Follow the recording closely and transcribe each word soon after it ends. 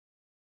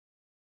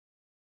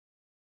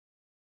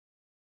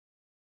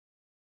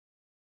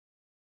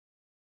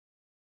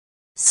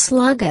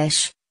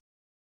sluggish.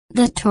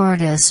 The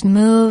tortoise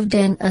moved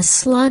in a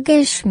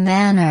sluggish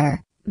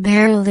manner,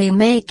 barely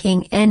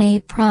making any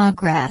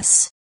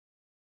progress.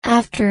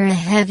 After a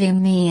heavy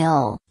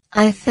meal,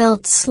 I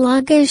felt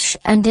sluggish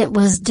and it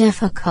was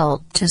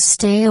difficult to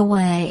stay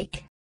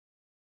awake.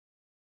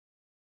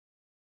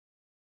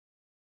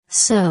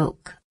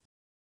 Soak.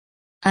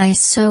 I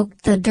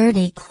soaked the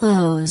dirty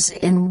clothes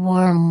in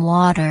warm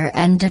water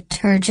and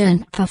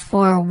detergent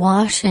before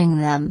washing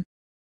them.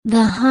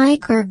 The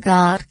hiker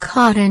got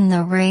caught in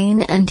the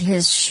rain and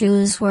his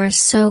shoes were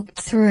soaked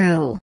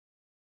through.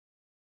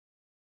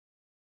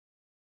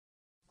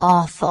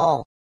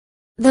 Awful.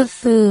 The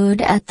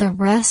food at the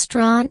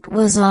restaurant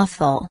was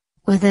awful,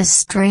 with a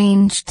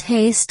strange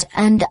taste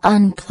and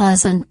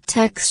unpleasant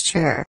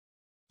texture.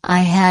 I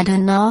had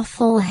an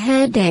awful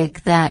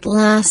headache that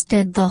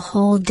lasted the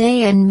whole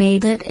day and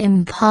made it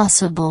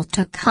impossible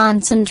to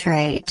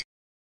concentrate.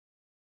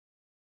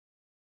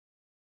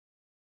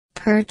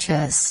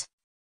 Purchase.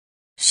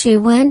 She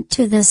went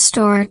to the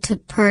store to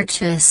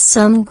purchase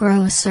some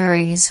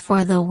groceries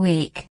for the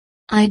week.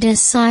 I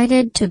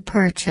decided to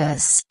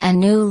purchase a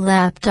new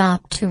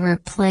laptop to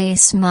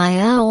replace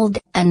my old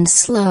and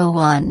slow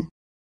one.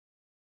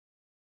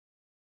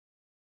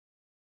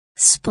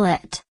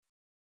 Split.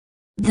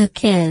 The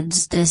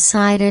kids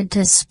decided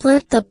to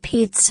split the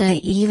pizza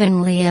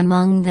evenly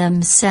among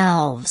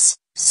themselves,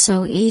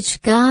 so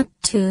each got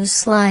 2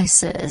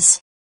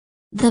 slices.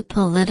 The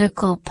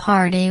political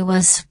party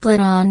was split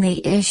on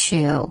the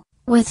issue,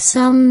 with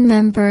some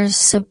members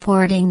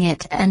supporting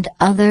it and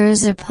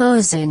others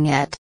opposing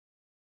it.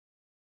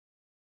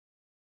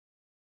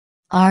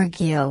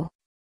 Argue.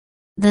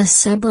 The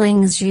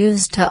siblings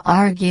used to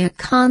argue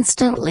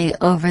constantly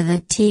over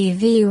the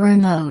TV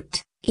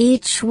remote,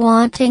 each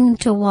wanting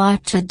to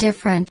watch a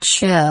different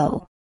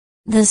show.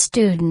 The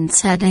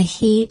students had a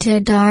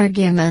heated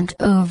argument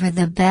over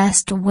the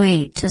best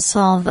way to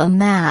solve a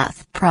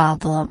math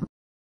problem.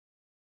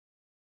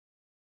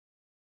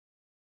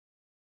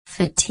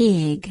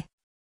 Fatigue.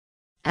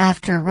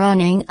 After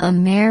running a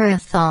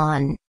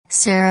marathon,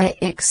 Sarah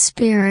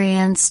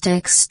experienced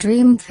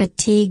extreme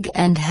fatigue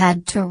and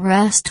had to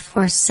rest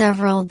for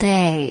several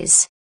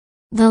days.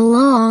 The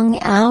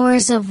long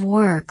hours of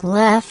work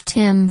left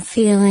him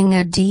feeling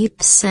a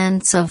deep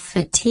sense of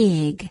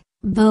fatigue,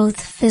 both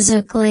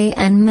physically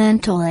and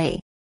mentally.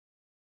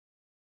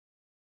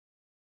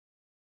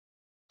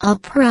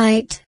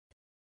 Upright.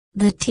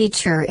 The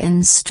teacher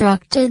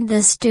instructed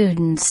the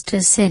students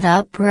to sit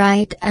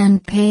upright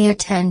and pay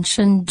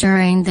attention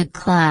during the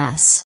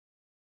class.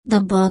 The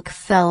book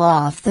fell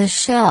off the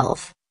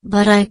shelf,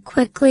 but I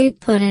quickly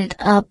put it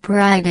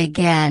upright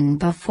again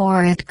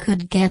before it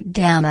could get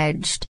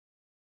damaged.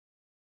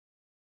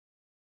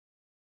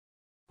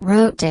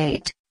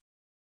 Rotate.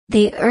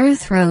 The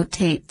Earth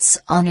rotates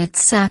on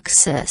its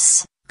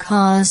axis,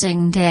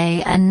 causing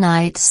day and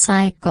night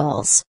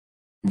cycles.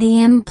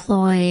 The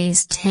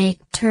employees take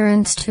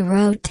turns to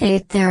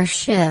rotate their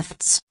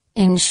shifts,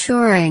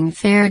 ensuring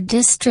fair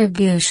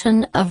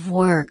distribution of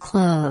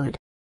workload.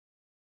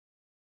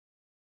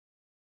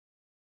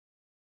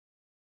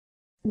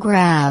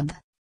 Grab.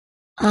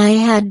 I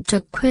had to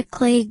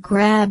quickly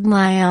grab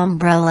my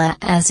umbrella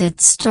as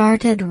it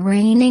started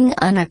raining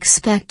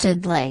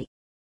unexpectedly.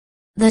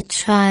 The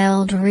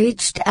child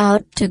reached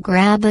out to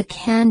grab a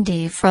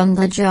candy from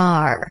the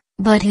jar,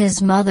 but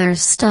his mother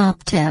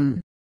stopped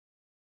him.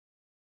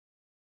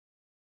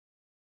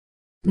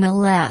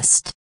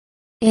 Molest.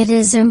 It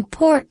is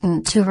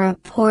important to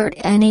report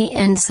any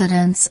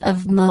incidents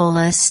of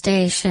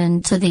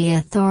molestation to the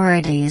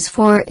authorities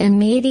for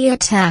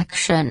immediate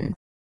action.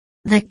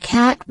 The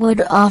cat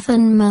would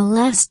often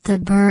molest the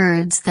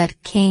birds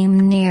that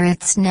came near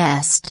its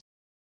nest.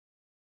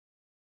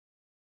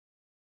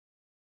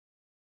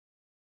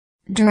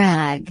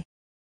 Drag.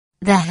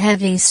 The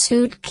heavy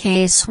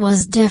suitcase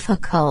was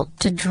difficult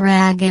to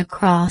drag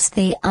across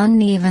the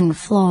uneven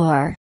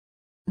floor.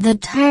 The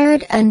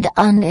tired and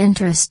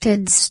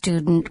uninterested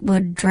student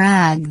would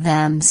drag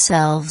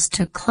themselves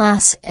to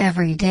class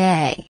every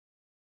day.